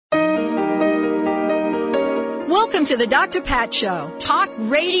Welcome to the Dr. Pat Show. Talk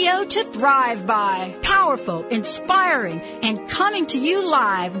radio to thrive by. Powerful, inspiring, and coming to you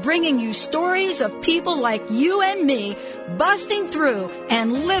live, bringing you stories of people like you and me, busting through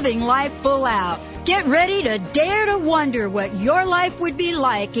and living life full out. Get ready to dare to wonder what your life would be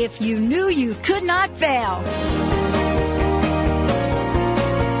like if you knew you could not fail.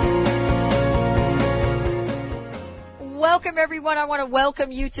 Welcome, everyone. I want to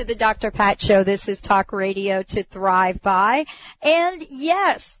welcome you to the Dr. Pat Show. This is Talk Radio to Thrive By. And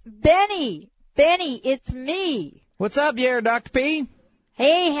yes, Benny, it's me. What's up, Dr. P?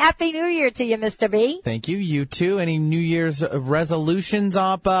 Hey, Happy New Year to you, Mr. B. Thank you. You too. Any New Year's resolutions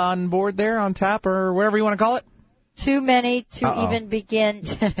up on board there, on tap, or wherever you want to call it? Too many to even begin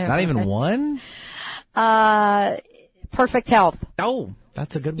to. Not even one? Perfect health. Oh,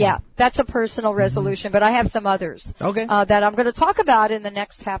 that's a good one. Yeah, that's a personal resolution, but I have some others that I'm going to talk about in the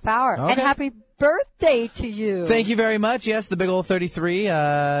next half hour. Okay. And happy birthday to you. Thank you very much. Yes, the big old 33.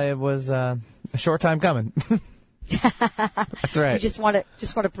 It was a short time coming. That's right. You just want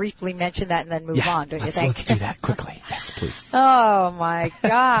to briefly mention that and then move on, don't you think? Let's do that quickly. Yes, please. Oh, my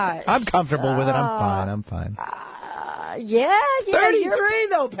gosh. I'm comfortable with it. I'm fine. Yeah. 33,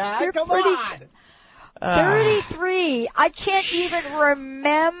 though, Pat. Come on. 33. I can't even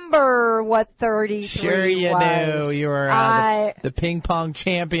remember what 33 Sure you was. do. You were the ping pong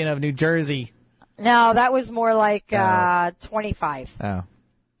champion of New Jersey. No, that was more like 25. Oh.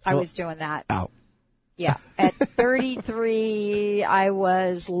 I was doing that. Oh. Yeah. At 33, I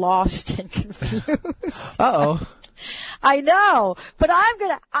was lost and confused. Uh-oh. I know, but I'm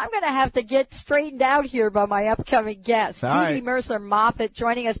gonna have to get straightened out here by my upcoming guest, DeDe Murcer Moffett,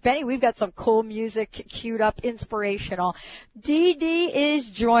 joining us. Benny, we've got some cool music queued up, inspirational. DeDe is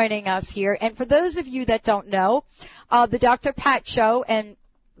joining us here, and for those of you that don't know, the Dr. Pat Show and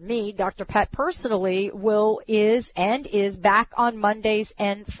me, Dr. Pat personally, is back on Mondays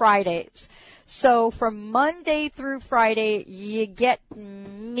and Fridays. So from Monday through Friday, you get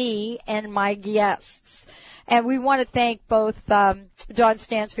me and my guests. And we want to thank both Dawn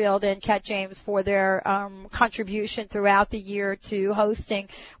Stansfield and Kat James for their contribution throughout the year to hosting.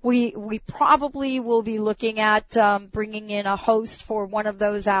 We probably will be looking at bringing in a host for one of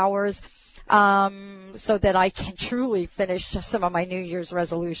those hours so that I can truly finish some of my New Year's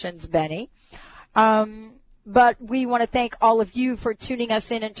resolutions, Benny. But we want to thank all of you for tuning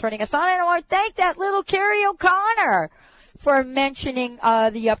us in and turning us on. And I want to thank that little Carrie O'Connor for mentioning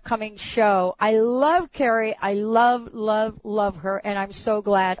the upcoming show. I love Carrie. I love her, and I'm so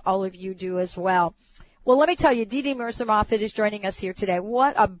glad all of you do as well. Well, let me tell you, DeDe Murcer Moffett is joining us here today.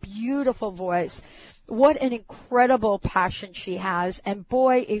 What a beautiful voice. What an incredible passion she has, and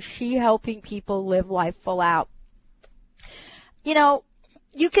boy, is she helping people live life full out. You know,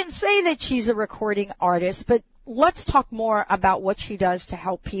 you can say that she's a recording artist, but let's talk more about what she does to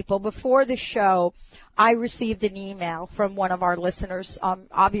help people. Before the show, I received an email from one of our listeners,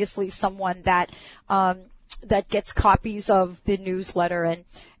 obviously someone that gets copies of the newsletter,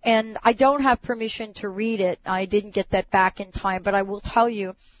 and I don't have permission to read it. I didn't get that back in time, but I will tell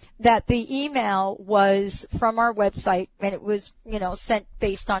you that the email was from our website, and it was, sent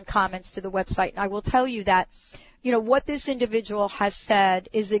based on comments to the website. And I will tell you that, what this individual has said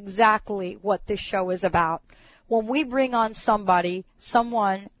is exactly what this show is about. When we bring on someone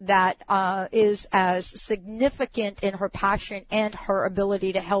that is as significant in her passion and her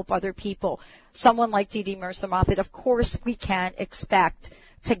ability to help other people, someone like DeDe Murcer Moffett, of course we can expect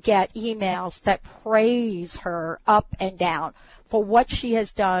to get emails that praise her up and down for what she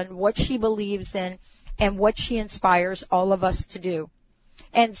has done, what she believes in, and what she inspires all of us to do.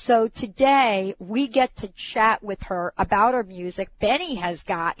 And so today we get to chat with her about her music. Benny has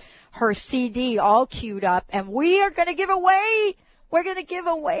got her CD all queued up, and we're going to give away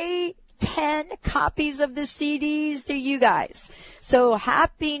 10 copies of the CDs to you guys. So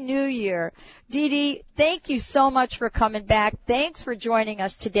Happy New Year. DeDe, thank you so much for coming back. Thanks for joining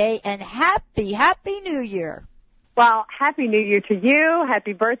us today, and happy New Year. Well, Happy New Year to you.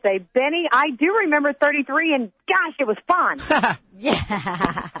 Happy birthday, Benny. I do remember 33, and gosh, it was fun. Yeah.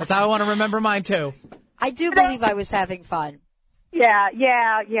 That's how I want to remember mine, too. I do believe I was having fun. Yeah.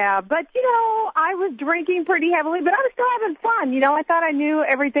 But, I was drinking pretty heavily, but I was still having fun. I thought I knew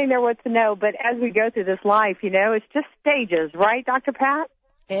everything there was to know. But as we go through this life, it's just stages, right, Dr. Pat?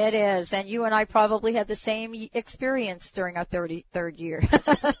 It is. And you and I probably had the same experience during our 33rd year.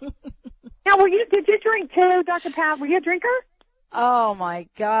 Now, did you drink too, Dr. Pat? Were you a drinker? Oh, my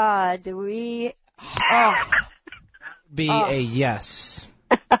God. Be a yes.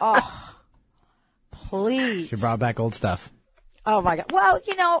 Oh, please. She brought back old stuff. Oh my God. Well,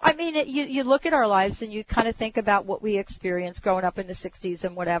 I mean, you look at our lives and you kind of think about what we experienced growing up in the 60s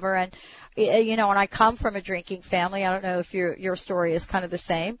and whatever. And, and I come from a drinking family. I don't know if your story is kind of the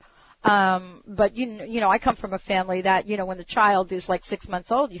same. But I come from a family that, when the child is like 6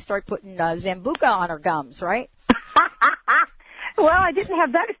 months old, you start putting Zambuca on her gums, right? Well, I didn't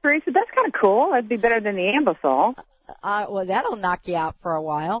have that experience, but that's kind of cool. That'd be better than the Ambisol. Well, that'll knock you out for a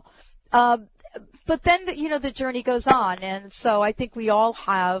while. But then, the journey goes on. And so I think we all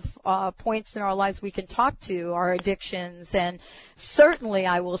have points in our lives we can talk to, our addictions. And certainly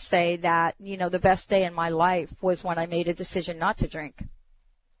I will say that, the best day in my life was when I made a decision not to drink.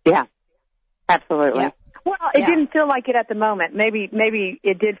 Yeah, absolutely. Yeah. Well, it didn't feel like it at the moment. Maybe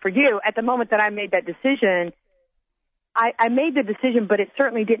it did for you. At the moment that I made that decision, I made the decision, but it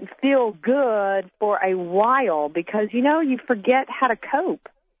certainly didn't feel good for a while because, you forget how to cope.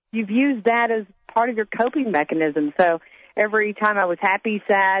 You've used that as part of your coping mechanism. So every time I was happy,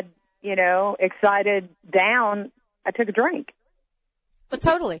 sad, excited, down, I took a drink. But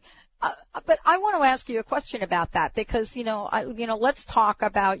totally. But I want to ask you a question about that because, let's talk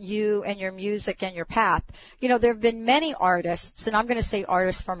about you and your music and your path. There have been many artists, and I'm going to say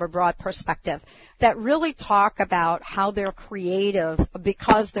artists from a broad perspective, that really talk about how they're creative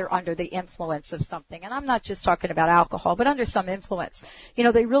because they're under the influence of something. And I'm not just talking about alcohol, but under some influence.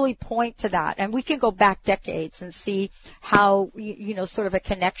 They really point to that. And we can go back decades and see how, sort of a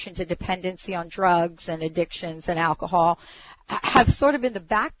connection to dependency on drugs and addictions and alcohol have sort of been the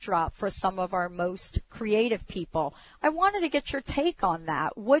backdrop for some of our most creative people. I wanted to get your take on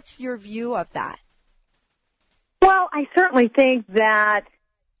that. What's your view of that? Well, I certainly think that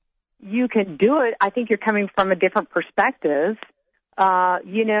you can do it. I think you're coming from a different perspective. I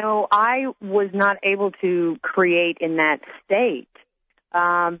was not able to create in that state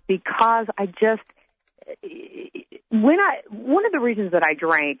because one of the reasons that I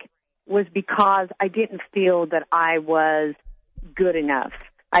drank was because I didn't feel that I was good enough.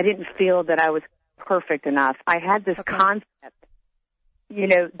 I didn't feel that I was perfect enough. I had this concept,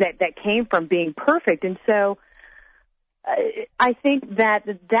 that came from being perfect. And so I think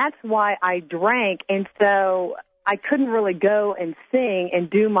that's why I drank. And so I couldn't really go and sing and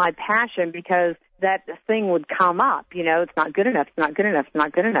do my passion because that thing would come up. It's not good enough. It's not good enough. It's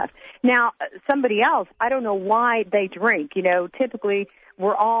not good enough. Now, somebody else, I don't know why they drink. Typically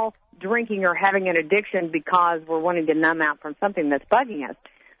we're all drinking or having an addiction because we're wanting to numb out from something that's bugging us.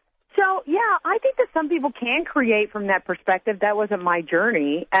 So, yeah, I think that some people can create from that perspective. That wasn't my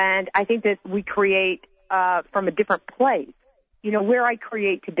journey. And I think that we create from a different place. Where I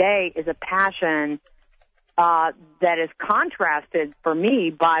create today is a passion that is contrasted for me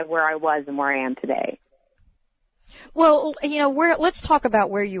by where I was and where I am today. Well, let's talk about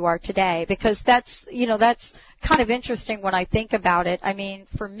where you are today because that's kind of interesting when I think about it. I mean,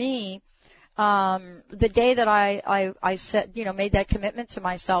 for me, the day that I said, made that commitment to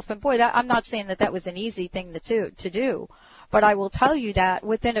myself, and boy, I'm not saying that was an easy thing to do, but I will tell you that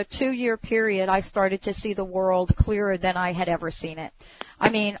within a 2-year period, I started to see the world clearer than I had ever seen it. I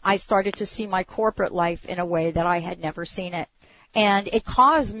mean, I started to see my corporate life in a way that I had never seen it. And it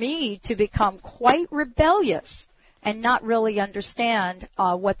caused me to become quite rebellious and not really understand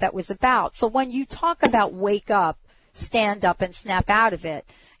what that was about. So when you talk about wake up, stand up, and snap out of it,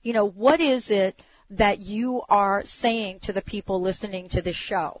 what is it that you are saying to the people listening to this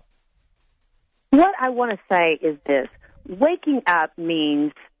show? What I want to say is this. Waking up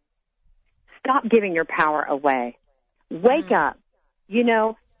means stop giving your power away. Wake up.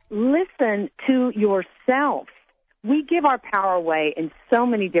 Listen to yourself. We give our power away in so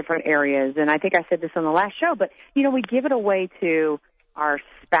many different areas, and I think I said this on the last show, but, we give it away to our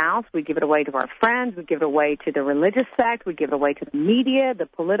spouse, we give it away to our friends, we give it away to the religious sect, we give it away to the media, the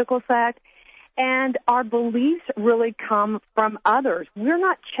political sect, and our beliefs really come from others. We're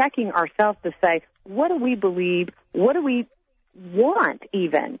not checking ourselves to say, what do we believe? What do we want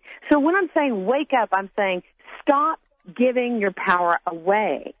even? So when I'm saying wake up, I'm saying stop giving your power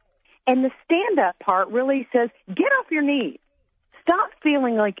away. And the stand-up part really says, get off your knees. Stop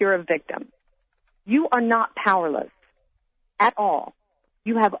feeling like you're a victim. You are not powerless at all.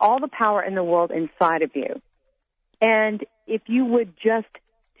 You have all the power in the world inside of you. And if you would just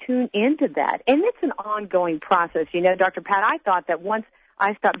tune into that, and it's an ongoing process. Dr. Pat, I thought that once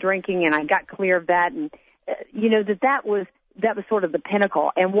I stopped drinking and I got clear of that, and, that was sort of the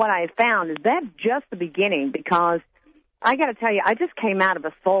pinnacle. And what I found is that's just the beginning because I got to tell you, I just came out of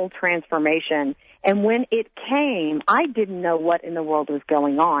a soul transformation, and when it came, I didn't know what in the world was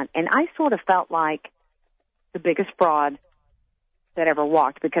going on, and I sort of felt like the biggest fraud that ever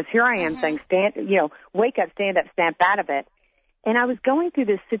walked because here I am saying, wake up, stand up, snap out of it, And I was going through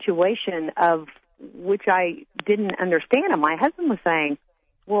this situation of which I didn't understand. And my husband was saying,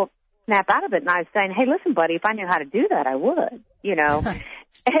 well, snap out of it. And I was saying, hey, listen, buddy, if I knew how to do that, I would, you know.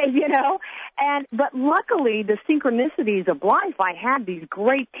 But luckily, the synchronicities of life, I had these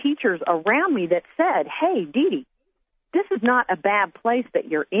great teachers around me that said, hey, DeDe, this is not a bad place that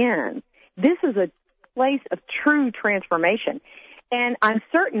you're in. This is a place of true transformation. And I'm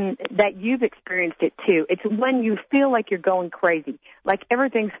certain that you've experienced it too. It's when you feel like you're going crazy, like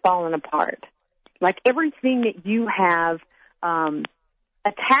everything's falling apart, like everything that you have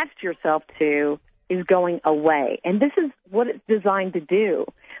attached yourself to is going away. And this is what it's designed to do.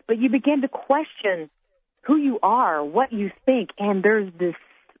 But you begin to question who you are, what you think, and there's this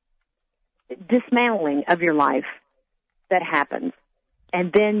dismantling of your life that happens.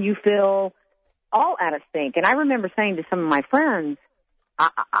 And then you feel all out of sync. And I remember saying to some of my friends,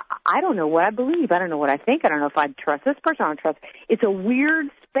 I don't know what I believe. I don't know what I think. I don't know if I'd trust this person. I don't trust. It's a weird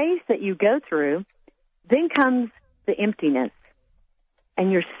space that you go through. Then comes the emptiness.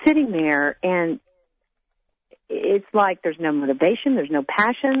 And you're sitting there, and it's like there's no motivation, there's no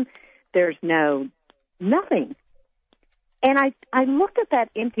passion, there's nothing. And I looked at that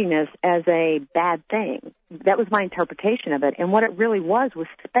emptiness as a bad thing. That was my interpretation of it. And what it really was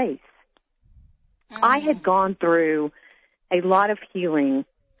space. Mm-hmm. I had gone through a lot of healing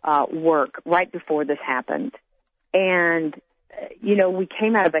work right before this happened. And, we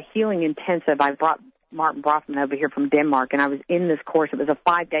came out of a healing intensive. I brought Martin Brofman over here from Denmark, and I was in this course. It was a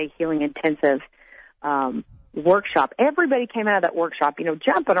 5-day healing intensive workshop. Everybody came out of that workshop,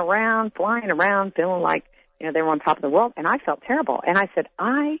 jumping around, flying around, feeling like, they were on top of the world. And I felt terrible. And I said,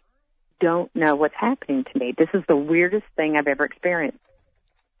 I don't know what's happening to me. This is the weirdest thing I've ever experienced.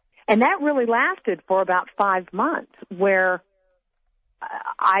 And that really lasted for about 5 months, where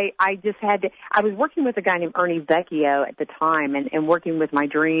I just had to, I was working with a guy named Ernie Vecchio at the time, and working with my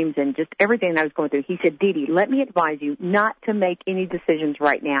dreams and just everything that I was going through. He said, DeDe, let me advise you not to make any decisions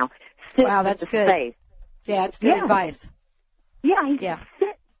right now. Sit with the space. Yeah, it's good advice. Yeah,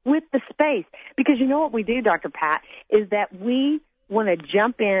 sit with the space. Because you know what we do, Dr. Pat, is that we want to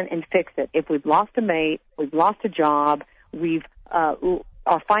jump in and fix it. If we've lost a mate, we've lost a job,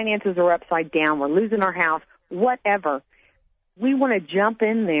 our finances are upside down, we're losing our house, whatever, we want to jump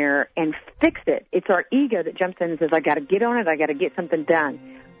in there and fix it. It's our ego that jumps in and says, I got to get on it, I got to get something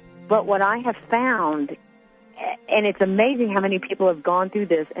done. But what I have found, and it's amazing how many people have gone through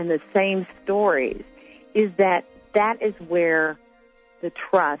this and the same stories, is that is where the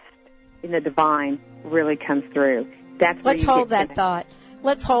trust in the divine really comes through. Let's hold that thought.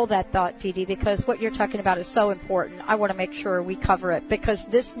 Let's hold that thought, DeDe, because what you're talking about is so important. I want to make sure we cover it, because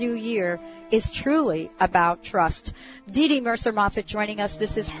this new year is truly about trust. DeDe Murcer Moffett joining us.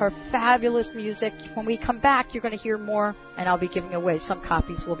 This is her fabulous music. When we come back, you're going to hear more, and I'll be giving away some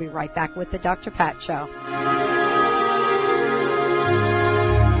copies. We'll be right back with the Dr. Pat Show.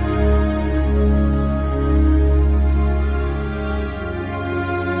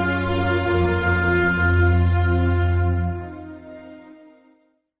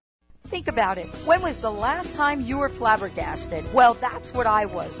 Think about it. When was the last time you were flabbergasted? Well, that's what I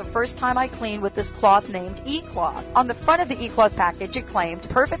was the first time I cleaned with this cloth named E-Cloth. On the front of the E-Cloth package, it claimed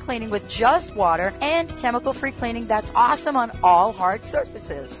perfect cleaning with just water and chemical-free cleaning that's awesome on all hard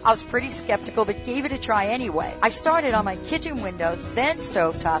surfaces. I was pretty skeptical, but gave it a try anyway. I started on my kitchen windows, then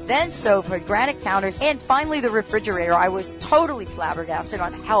stovetop, then stove hood, granite counters, and finally the refrigerator. I was totally flabbergasted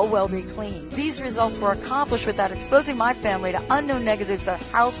on how well they cleaned. These results were accomplished without exposing my family to unknown negatives of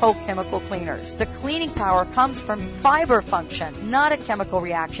household chemicals cleaners. The cleaning power comes from fiber function, not a chemical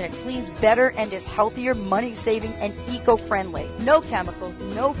reaction. It cleans better and is healthier, money-saving, and eco-friendly. No chemicals,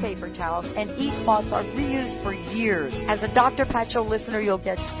 no paper towels, and E-Cloths are reused for years. As a Dr. Pat Show listener, you'll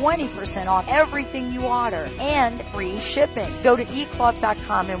get 20% off everything you order and free shipping. Go to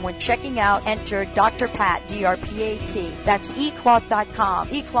ecloth.com, and when checking out, enter Dr. Pat, D-R-P-A-T. That's ecloth.com.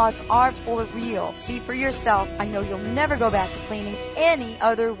 E-Cloths are for real. See for yourself. I know you'll never go back to cleaning any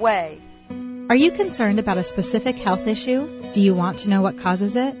other way. Are you concerned about a specific health issue? Do you want to know what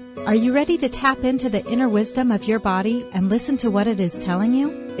causes it? Are you ready to tap into the inner wisdom of your body and listen to what it is telling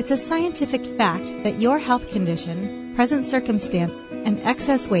you? It's a scientific fact that your health condition, present circumstance, and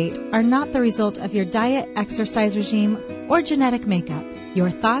excess weight are not the result of your diet, exercise regime, or genetic makeup. Your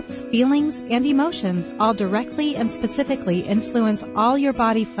thoughts, feelings, and emotions all directly and specifically influence all your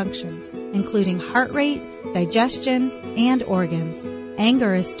body functions, including heart rate, digestion, and organs.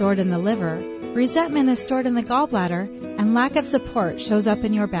 Anger is stored in the liver, resentment is stored in the gallbladder, and lack of support shows up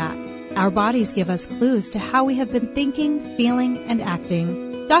in your back. Our bodies give us clues to how we have been thinking, feeling, and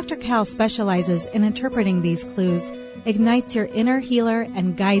acting. Dr. Cal specializes in interpreting these clues ignites your inner healer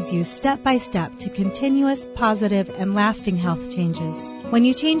and guides you step by step to continuous, positive, and lasting health changes. When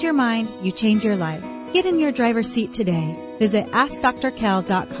you change your mind, you change your life. Get in your driver's seat today. Visit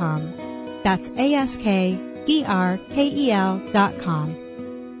AskDrKel.com. That's AskDrKel.com.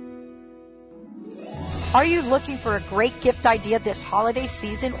 Are you looking for a great gift idea this holiday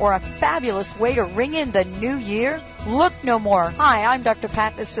season or a fabulous way to ring in the new year? Look no more. Hi, I'm Dr.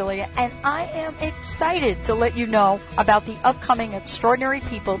 Pat Vasilia, and I am excited to let you know about the upcoming Extraordinary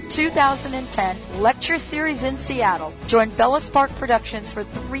People 2010 Lecture Series in Seattle. Join Bella Spark Productions for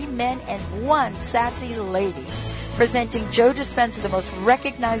 3 men and 1 sassy lady. Presenting Joe Dispenza, the most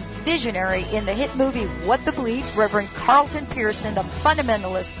recognized visionary in the hit movie What the Bleep, Reverend Carlton Pearson, the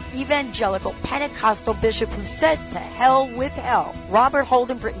fundamentalist, evangelical, Pentecostal bishop who said to hell with hell, Robert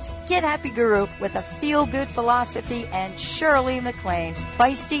Holden, Britain's Get Happy guru with a feel-good philosophy, and Shirley MacLaine,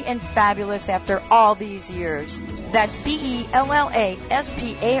 feisty and fabulous after all these years. That's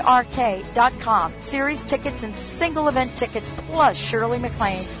BELLASPARK.com. Series tickets and single event tickets plus Shirley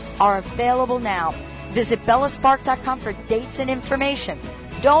MacLaine are available now. Visit bellaspark.com for dates and information.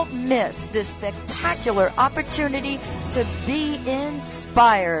 Don't miss this spectacular opportunity to be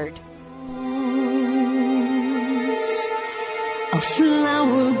inspired. A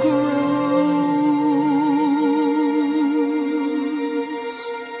flower grows,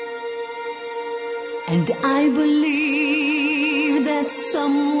 and I believe that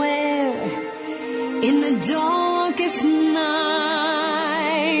somewhere in the darkest night,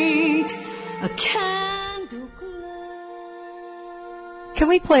 a candle glows. Can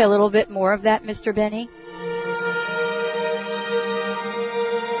we play a little bit more of that, Mr. Benny?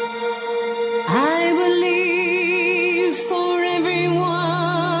 I believe for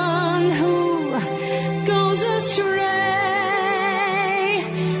everyone who goes astray,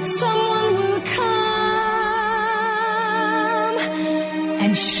 someone will come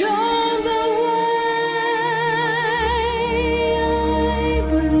and show the way.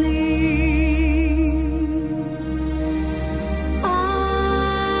 I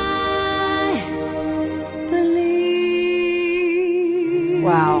believe.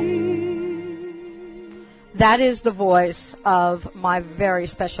 Wow. That is the voice of my very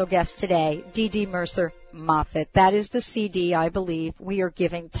special guest today, DeDe Murcer Moffett. That is the CD, I believe. We are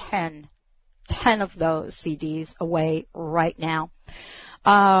giving 10 of those CDs away right now.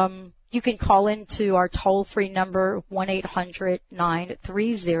 You can call into our toll-free number,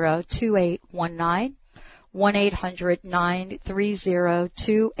 1-800-930-2819.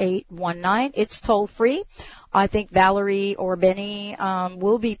 1-800-930-2819. It's toll-free. I think Valerie or Benny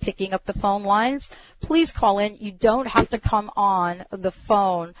will be picking up the phone lines. Please call in. You don't have to come on the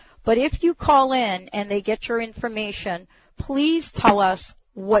phone. But if you call in and they get your information, please tell us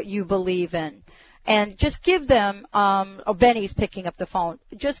what you believe in. And just give them, Benny's picking up the phone.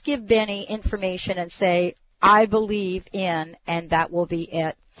 Just give Benny information and say, I believe in, and that will be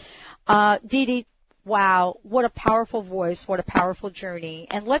it. DeDe, wow, what a powerful voice, what a powerful journey.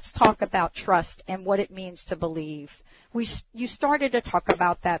 And let's talk about trust and what it means to believe. You started to talk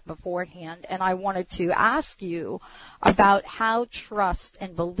about that beforehand, and I wanted to ask you about how trust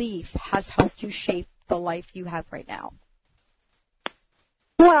and belief has helped you shape the life you have right now.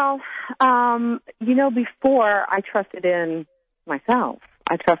 Well, before I trusted in myself.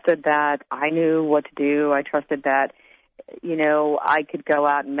 I trusted that I knew what to do. I trusted that, I could go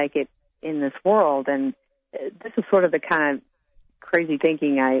out and make it in this world. And this is sort of the kind of crazy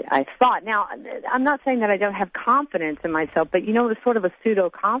thinking I thought. Now, I'm not saying that I don't have confidence in myself, but, it was sort of a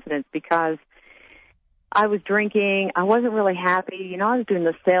pseudo-confidence because I was drinking. I wasn't really happy. I was doing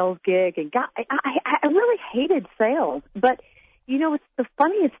the sales gig, and I really hated sales. But, it's the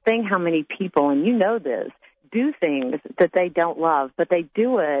funniest thing how many people, and you know this, do things that they don't love, but they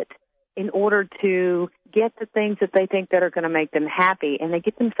do it in order to get the things that they think that are going to make them happy, and they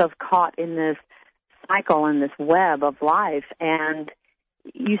get themselves caught in this cycle, in this web of life, and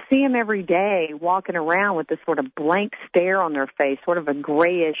you see them every day walking around with this sort of blank stare on their face, sort of a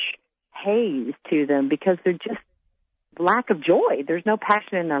grayish haze to them because they're just lack of joy. There's no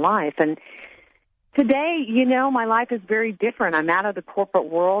passion in their life. And today, my life is very different. I'm out of the corporate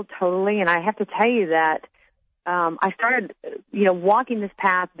world totally, and I have to tell you that I started, walking this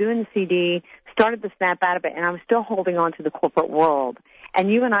path, doing the CD, started to snap out of it, and I was still holding on to the corporate world. And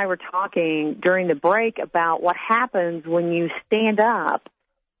you and I were talking during the break about what happens when you stand up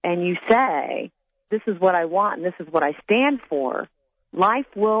and you say, this is what I want and this is what I stand for. Life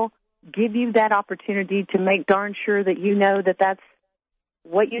will give you that opportunity to make darn sure that you know that that's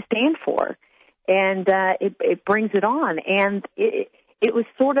what you stand for. And it brings it on. And it was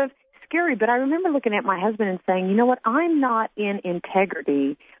sort of scary, but I remember looking at my husband and saying, you know what, I'm not in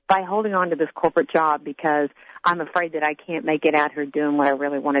integrity by holding on to this corporate job because I'm afraid that I can't make it out here doing what I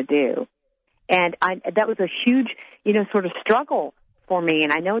really want to do. And that was a huge, sort of struggle for me,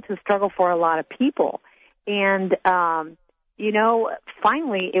 and I know it's a struggle for a lot of people. And,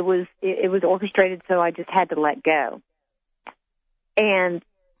 finally it was orchestrated, so I just had to let go. And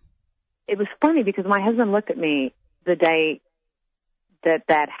it was funny because my husband looked at me the day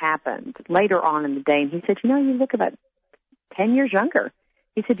that happened, later on in the day, and he said, you look about 10 years younger.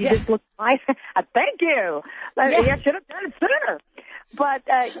 He said, you just look nice. Thank you. I should have done it sooner. But,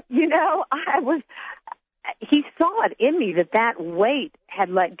 he saw it in me that weight had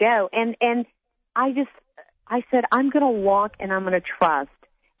let go. And I said, I'm going to walk and I'm going to trust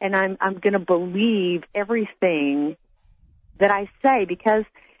and I'm going to believe everything that I say because,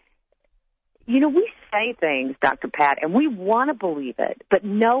 we say things, Dr. Pat, and we want to believe it, but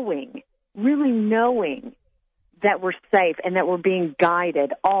really knowing that we're safe and that we're being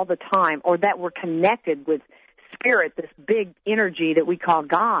guided all the time or that we're connected with spirit, this big energy that we call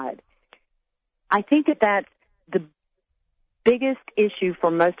God. I think that's the biggest issue for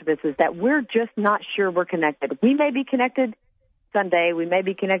most of us is that we're just not sure we're connected. We may be connected Sunday, we may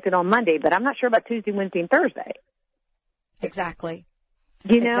be connected on Monday, but I'm not sure about Tuesday, Wednesday, and Thursday. Exactly.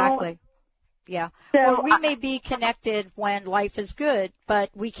 Exactly. Yeah. So or we may be connected when life is good, but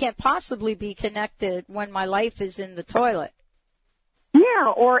we can't possibly be connected when my life is in the toilet.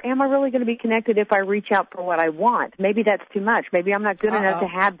 Yeah, or am I really going to be connected if I reach out for what I want? Maybe that's too much. Maybe I'm not good enough to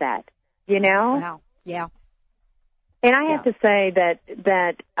have that, Wow. Yeah. And I have to say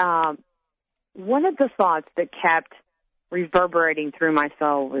that one of the thoughts that kept reverberating through my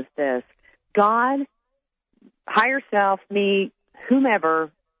soul was this: God, higher self, me,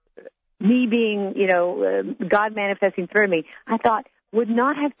 whomever, me being, God manifesting through me, I thought would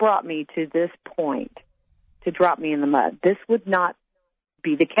not have brought me to this point to drop me in the mud. This would not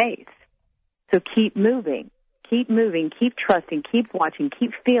be the case. So keep moving, keep trusting, keep watching,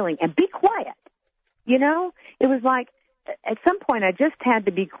 keep feeling, and be quiet. It was like at some point I just had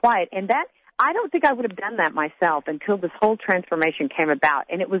to be quiet, and that I don't think I would have done that myself until this whole transformation came about.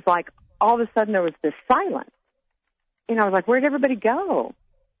 And it was like all of a sudden there was this silence. And I was like, where'd everybody go?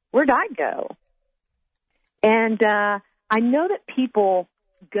 Where'd I go? And I know that people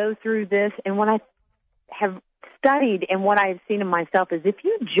go through this, and what I have studied and what I've seen in myself is if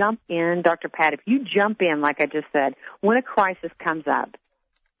you jump in, Dr. Pat, if you jump in, like I just said, when a crisis comes up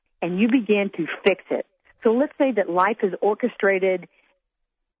and you begin to fix it. So let's say that life has orchestrated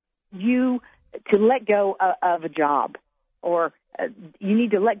you to let go of a job, or you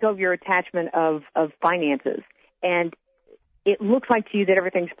need to let go of your attachment of finances, and it looks like to you that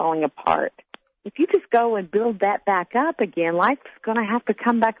everything's falling apart. If you just go and build that back up again, life's going to have to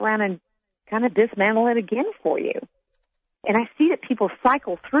come back around and kind of dismantle it again for you. And I see that people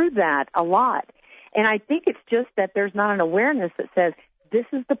cycle through that a lot. And I think it's just that there's not an awareness that says this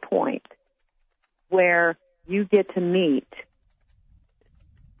is the point where you get to meet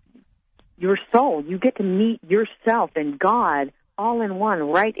your soul. You get to meet yourself and God all in one,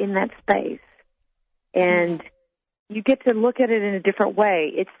 right in that space. And you get to look at it in a different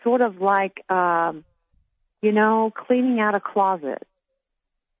way. It's sort of like, cleaning out a closet.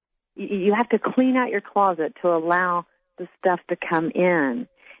 You have to clean out your closet to allow the stuff to come in.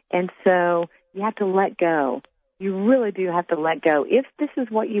 And so you have to let go. You really do have to let go if this is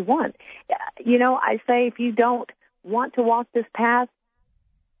what you want. I say if you don't want to walk this path,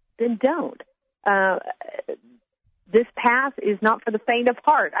 then don't. This path is not for the faint of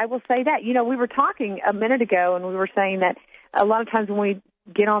heart. I will say that. We were talking a minute ago, and we were saying that a lot of times when we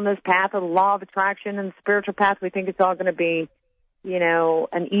get on this path of the law of attraction and the spiritual path, we think it's all going to be,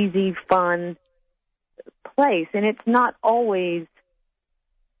 an easy, fun place. And it's not always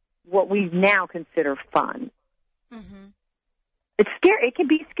what we now consider fun. Mm-hmm. It's scary. It can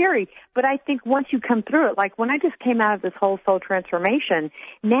be scary. But I think once you come through it, like when I just came out of this whole soul transformation,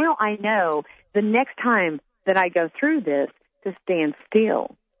 now I know the next time that I go through this to stand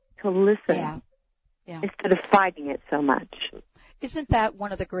still, to listen, instead of fighting it so much. Isn't that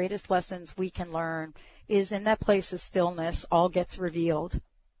one of the greatest lessons we can learn, is in that place of stillness, all gets revealed?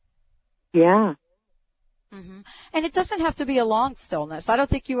 Yeah. Mm-hmm. And it doesn't have to be a long stillness. I don't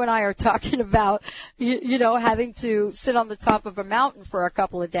think you and I are talking about, having to sit on the top of a mountain for a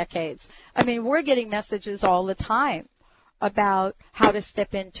couple of decades. I mean, we're getting messages all the time about how to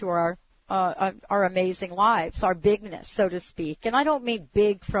step into our amazing lives, our bigness, so to speak. And I don't mean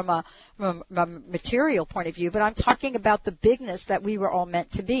big from a material point of view, but I'm talking about the bigness that we were all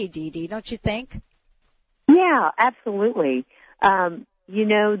meant to be, DeDe, don't you think? Yeah, absolutely.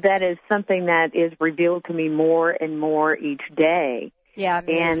 that is something that is revealed to me more and more each day. Yeah,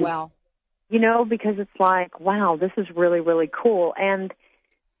 me as well. Because it's like, wow, this is really, really cool. And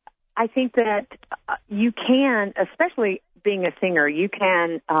I think that you can, especially being a singer, you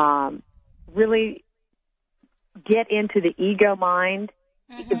can really get into the ego mind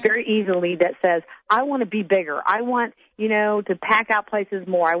very easily that says, I want to be bigger. I want, to pack out places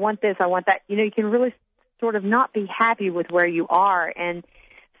more. I want this. I want that. You can really sort of not be happy with where you are. And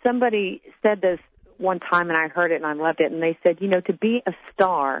somebody said this one time, and I heard it and I loved it. And they said, to be a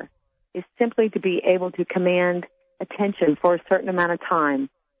star is simply to be able to command attention for a certain amount of time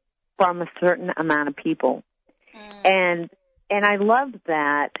from a certain amount of people. And I loved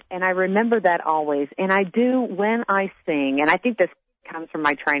that, and I remember that always. And I do when I sing, and I think this comes from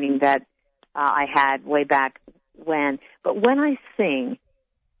my training that I had way back when. But when I sing,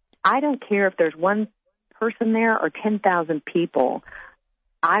 I don't care if there's one person there or 10,000 people.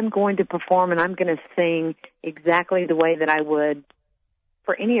 I'm going to perform, and I'm going to sing exactly the way that I would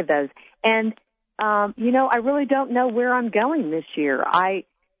for any of those. And, I really don't know where I'm going this year. I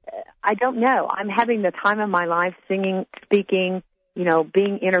don't know. I'm having the time of my life singing, speaking,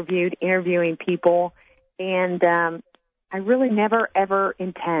 being interviewed, interviewing people. And I really never, ever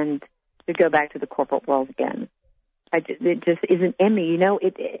intend to go back to the corporate world again. It just isn't in me.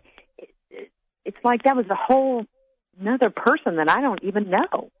 It's like that was a whole another person that I don't even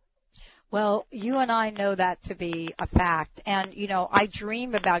know. Well, you and I know that to be a fact. And, I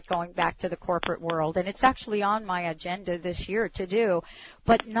dream about going back to the corporate world, and it's actually on my agenda this year to do,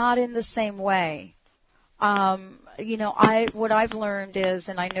 but not in the same way. What I've learned is,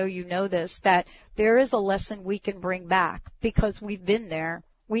 and I know you know this, that there is a lesson we can bring back because we've been there.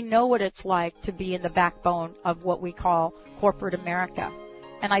 We know what it's like to be in the backbone of what we call corporate America.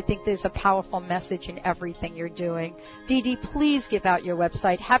 And I think there's a powerful message in everything you're doing. DeDe, please give out your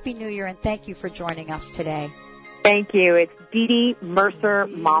website. Happy New Year, and thank you for joining us today. Thank you. It's DeDe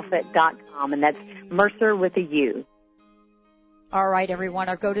MurcerMoffett.com, and that's Murcer with a U. All right, everyone,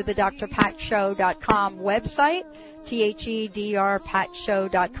 or go to the drpatshow.com website,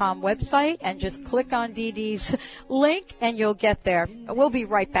 THEDRPatShow.com website, and just click on DeDe's link, and you'll get there. We'll be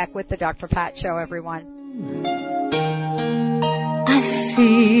right back with the Dr. Pat Show, everyone. I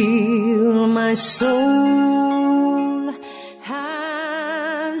feel my soul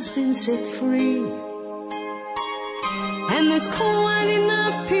has been set free, and there's quite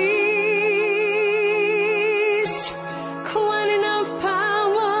enough peace, quite enough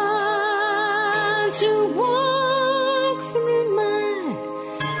power to walk through my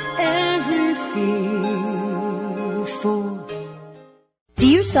every fearful. Do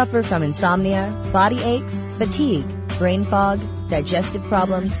you suffer from insomnia, body aches, fatigue, brain fog, digestive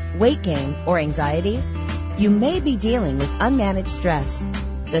problems, weight gain, or anxiety? You may be dealing with unmanaged stress.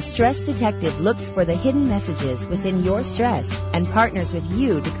 The Stress Detective looks for the hidden messages within your stress and partners with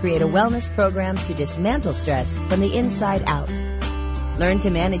you to create a wellness program to dismantle stress from the inside out. Learn to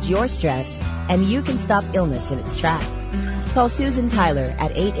manage your stress, and you can stop illness in its tracks. Call Susan Tyler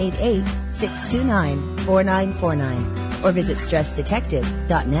at 888-629-4949 or visit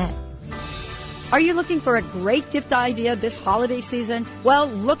stressdetective.net. Are you looking for a great gift idea this holiday season? Well,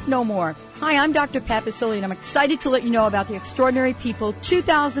 look no more. Hi, I'm Dr. Pat Baccili, and I'm excited to let you know about the Extraordinary People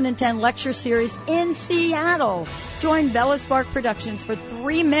 2010 Lecture Series in Seattle. Join Bella Spark Productions for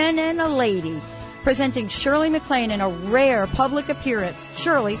 3 men and a lady, presenting Shirley MacLaine in a rare public appearance.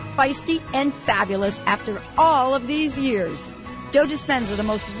 Shirley, feisty and fabulous after all of these years. Joe Dispenza, the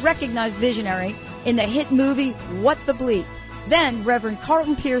most recognized visionary in the hit movie What the Bleep. Then Reverend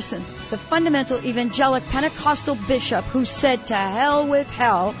Carlton Pearson, the fundamental evangelic Pentecostal bishop who said to hell with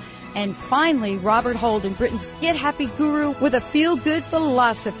hell. And finally, Robert Holden, Britain's Get Happy guru with a feel-good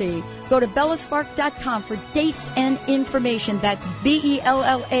philosophy. Go to bellaspark.com for dates and information. That's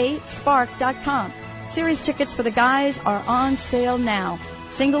BELLA spark.com. Series tickets for the guys are on sale now.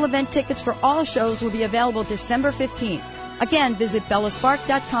 Single event tickets for all shows will be available December 15th. Again, visit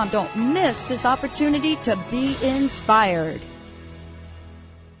bellaspark.com. Don't miss this opportunity to be inspired.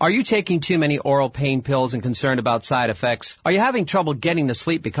 Are you taking too many oral pain pills and concerned about side effects? Are you having trouble getting to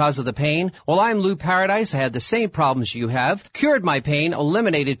sleep because of the pain? Well, I'm Lou Paradise. I had the same problems you have. Cured my pain,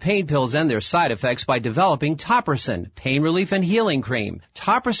 eliminated pain pills and their side effects by developing Topricin, pain relief and healing cream.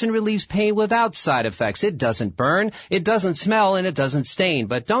 Topricin relieves pain without side effects. It doesn't burn, it doesn't smell, and it doesn't stain.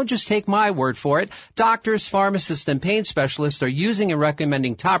 But don't just take my word for it. Doctors, pharmacists, and pain specialists are using and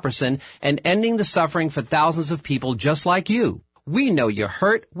recommending Topricin and ending the suffering for thousands of people just like you. We know you're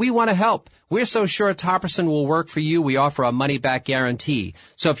hurt. We want to help. We're so sure Topperson will work for you, we offer a money-back guarantee.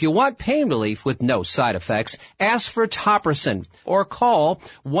 So if you want pain relief with no side effects, ask for Topperson or call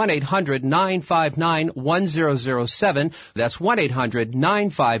 1-800-959-1007. That's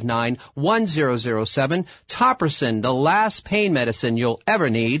 1-800-959-1007. Topperson, the last pain medicine you'll ever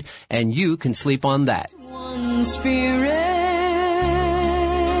need, and you can sleep on that. One spirit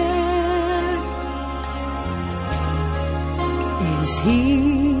is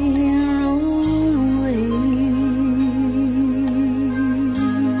here.